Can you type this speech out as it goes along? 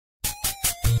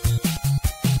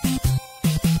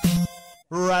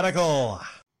Radical.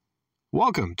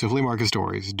 Welcome to Flea Market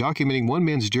Stories, documenting one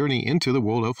man's journey into the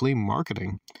world of flea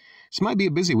marketing. This might be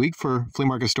a busy week for Flea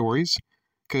Market Stories,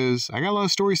 because I got a lot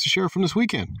of stories to share from this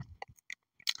weekend.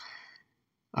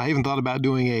 I even thought about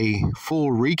doing a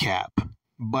full recap,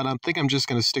 but I think I'm just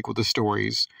going to stick with the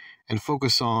stories and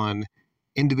focus on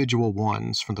individual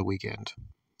ones from the weekend.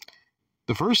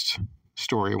 The first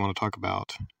story I want to talk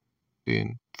about,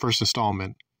 the first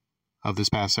installment of this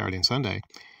past Saturday and Sunday,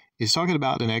 is talking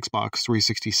about an Xbox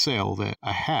 360 sale that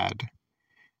I had.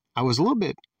 I was a little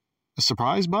bit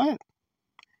surprised by it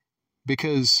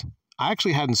because I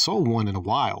actually hadn't sold one in a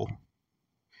while.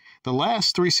 The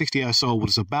last 360 I sold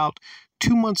was about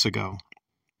 2 months ago.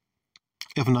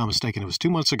 If I'm not mistaken, it was 2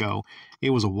 months ago.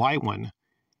 It was a white one.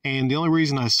 And the only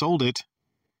reason I sold it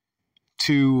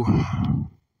to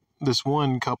this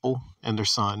one couple and their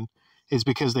son is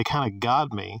because they kind of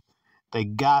got me. They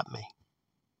got me.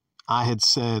 I had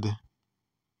said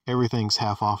everything's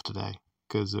half off today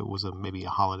because it was maybe a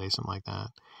holiday, something like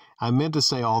that. I meant to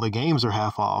say all the games are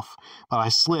half off, but I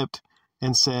slipped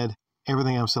and said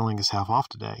everything I'm selling is half off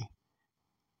today.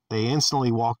 They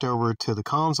instantly walked over to the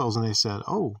consoles and they said,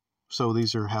 "Oh, so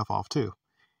these are half off too."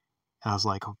 And I was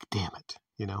like, "Oh, damn it."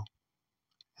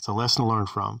 It's a lesson to learn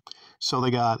from. So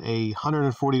they got a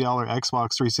 $140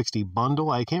 Xbox 360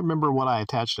 bundle. I can't remember what I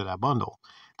attached to that bundle.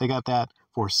 They got that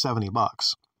for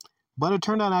 $70. But it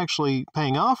turned out actually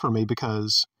paying off for me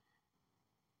because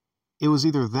it was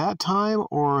either that time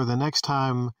or the next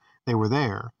time they were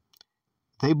there.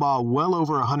 They bought well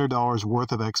over $100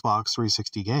 worth of Xbox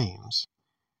 360 games.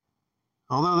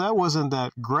 Although that wasn't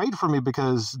that great for me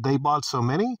because they bought so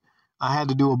many, I had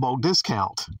to do a bulk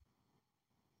discount.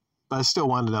 But I still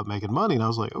wound up making money, and I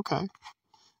was like, okay.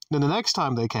 Then the next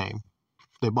time they came,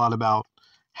 they bought about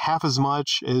half as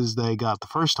much as they got the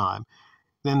first time.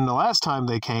 Then the last time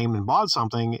they came and bought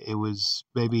something, it was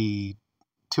maybe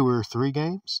 2 or 3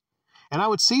 games. And I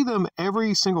would see them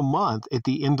every single month at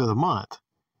the end of the month.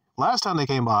 Last time they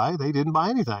came by, they didn't buy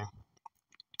anything.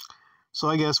 So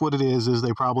I guess what it is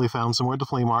they probably found somewhere at the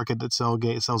flea market that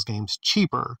sells games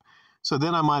cheaper. So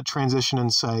then I might transition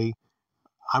and say,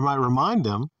 I might remind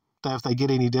them that if they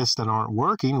get any discs that aren't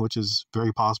working, which is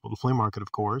very possible at the flea market,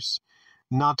 of course,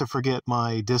 not to forget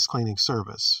my disc cleaning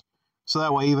service. So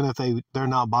that way, even if they're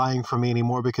not buying from me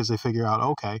anymore because they figure out,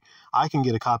 okay, I can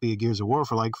get a copy of Gears of War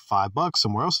for like $5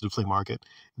 somewhere else at the flea market,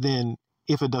 then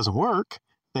if it doesn't work,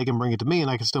 they can bring it to me and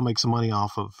I can still make some money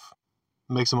off of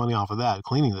that,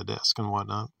 cleaning the disc and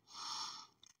whatnot.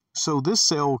 So this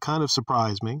sale kind of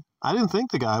surprised me. I didn't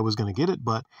think the guy was going to get it,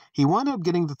 but he wound up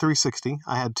getting the 360.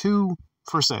 I had 2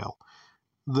 for sale.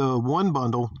 The one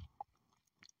bundle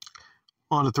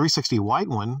on the 360 white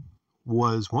one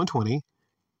was $120.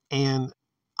 And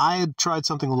I had tried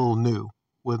something a little new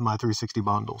with my 360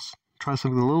 bundles. Tried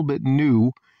something a little bit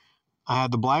new. I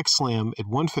had the Black Slim at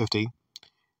 $150,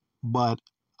 but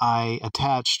I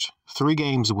attached 3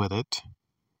 games with it.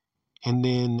 And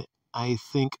then I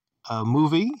think a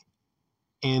movie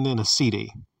and then a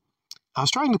CD. I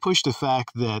was trying to push the fact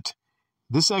that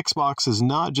this Xbox is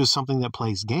not just something that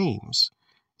plays games.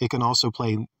 It can also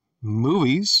play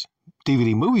movies,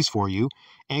 DVD movies for you,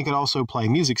 and it can also play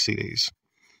music CDs.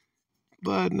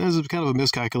 But that was kind of a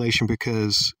miscalculation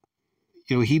because,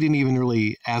 he didn't even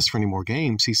really ask for any more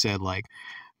games. He said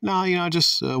no, I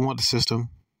just want the system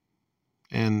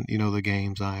and, the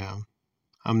games. I'm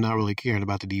not really caring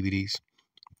about the DVDs.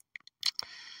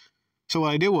 So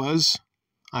what I did was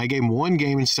I gave him 1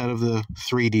 game instead of the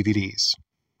 3 DVDs.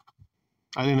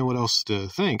 I didn't know what else to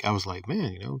think. I was like,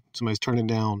 man, somebody's turning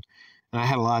down. And I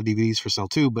had a lot of DVDs for sale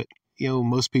too, but,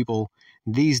 most people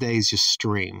these days just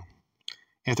stream.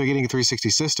 If they're getting a 360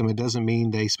 system, it doesn't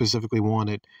mean they specifically want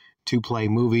it to play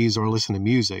movies or listen to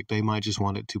music. They might just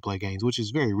want it to play games, which is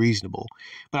very reasonable.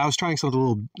 But I was trying something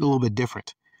a little bit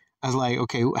different. I was like,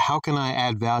 okay, how can I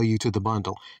add value to the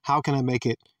bundle? How can I make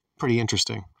it pretty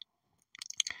interesting?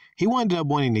 He wound up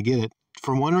wanting to get it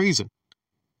for one reason.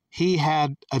 He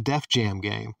had a Def Jam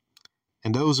game,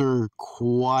 and those are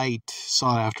quite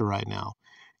sought after right now.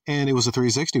 And it was a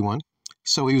 360 one,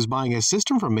 so he was buying a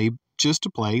system from me just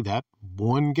to play that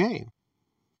one game.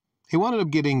 He wound up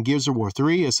getting Gears of War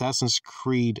 3, Assassin's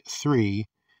Creed 3,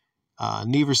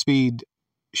 Need for Speed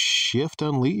Shift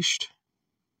Unleashed,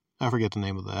 I forget the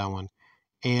name of that one,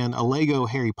 and a Lego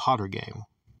Harry Potter game.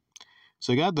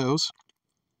 So he got those.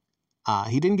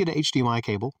 He didn't get an HDMI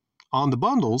cable. On the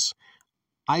bundles,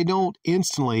 I don't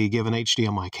instantly give an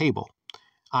HDMI cable.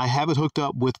 I have it hooked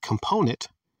up with Component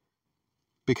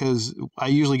because I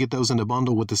usually get those in a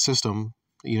bundle with the system,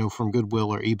 from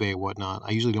Goodwill or eBay or whatnot.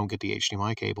 I usually don't get the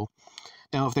HDMI cable.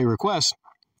 Now, if they request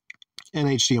an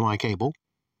HDMI cable,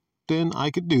 then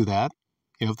I could do that,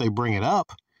 if they bring it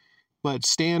up. But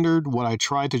standard, what I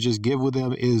try to just give with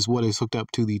them is what is hooked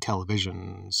up to the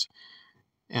televisions.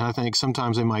 And I think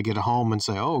sometimes they might get it home and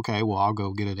say, oh, okay, well, I'll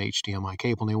go get an HDMI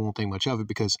cable, and they won't think much of it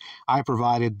because I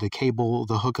provided the cable,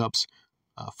 the hookups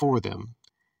for them.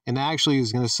 And that actually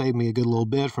is going to save me a good little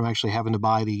bit from actually having to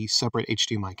buy the separate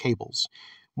HDMI cables.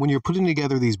 When you're putting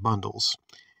together these bundles,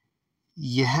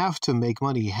 you have to make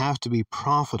money. You have to be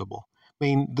profitable. I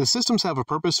mean, the systems have a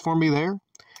purpose for me there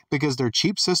because they're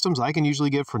cheap systems I can usually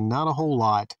get for not a whole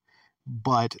lot.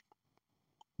 But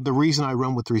the reason I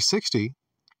run with 360,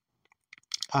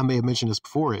 I may have mentioned this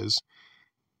before, is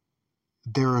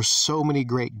there are so many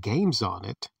great games on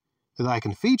it that I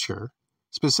can feature.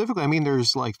 Specifically, I mean,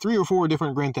 there's like 3 or 4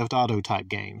 different Grand Theft Auto type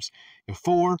games.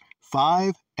 4,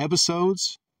 5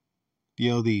 episodes,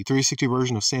 the 360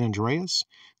 version of San Andreas.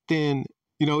 Then,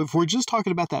 if we're just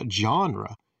talking about that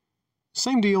genre,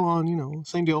 same deal on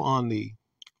the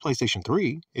PlayStation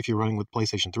 3, if you're running with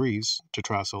PlayStation 3s to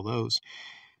try to sell those.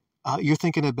 You're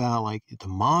thinking about like the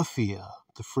Mafia,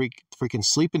 the freaking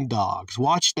Sleeping Dogs,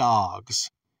 Watch Dogs.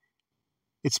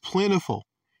 It's plentiful.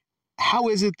 How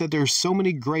is it that there's so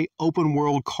many great open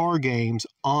world car games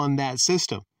on that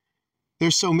system?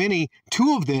 There's so many,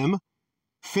 2 of them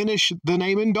finish the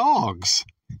name in dogs.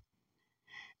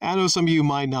 I know some of you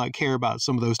might not care about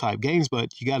some of those type games,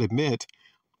 but you got to admit,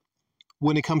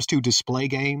 when it comes to display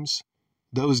games,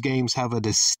 those games have a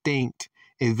distinct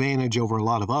advantage over a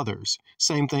lot of others.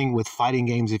 Same thing with fighting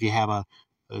games if you have a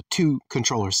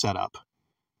 2-controller setup.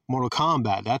 Mortal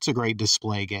Kombat, that's a great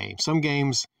display game. Some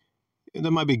games, they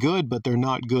might be good, but they're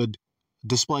not good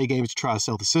display games to try to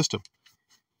sell the system.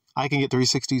 I can get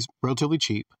 360s relatively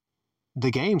cheap.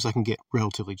 The games I can get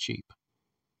relatively cheap.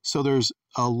 So there's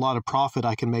a lot of profit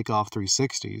I can make off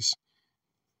 360s.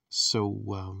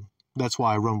 So that's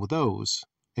why I run with those.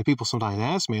 And people sometimes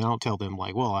ask me, and I don't tell them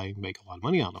like, well, I make a lot of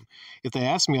money on them. If they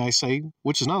ask me, I say,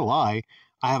 which is not a lie,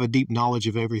 I have a deep knowledge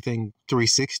of everything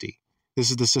 360. This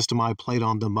is the system I played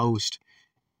on the most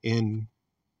in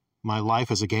my life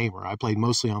as a gamer. I played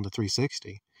mostly on the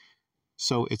 360.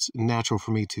 So it's natural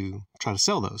for me to try to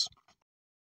sell those.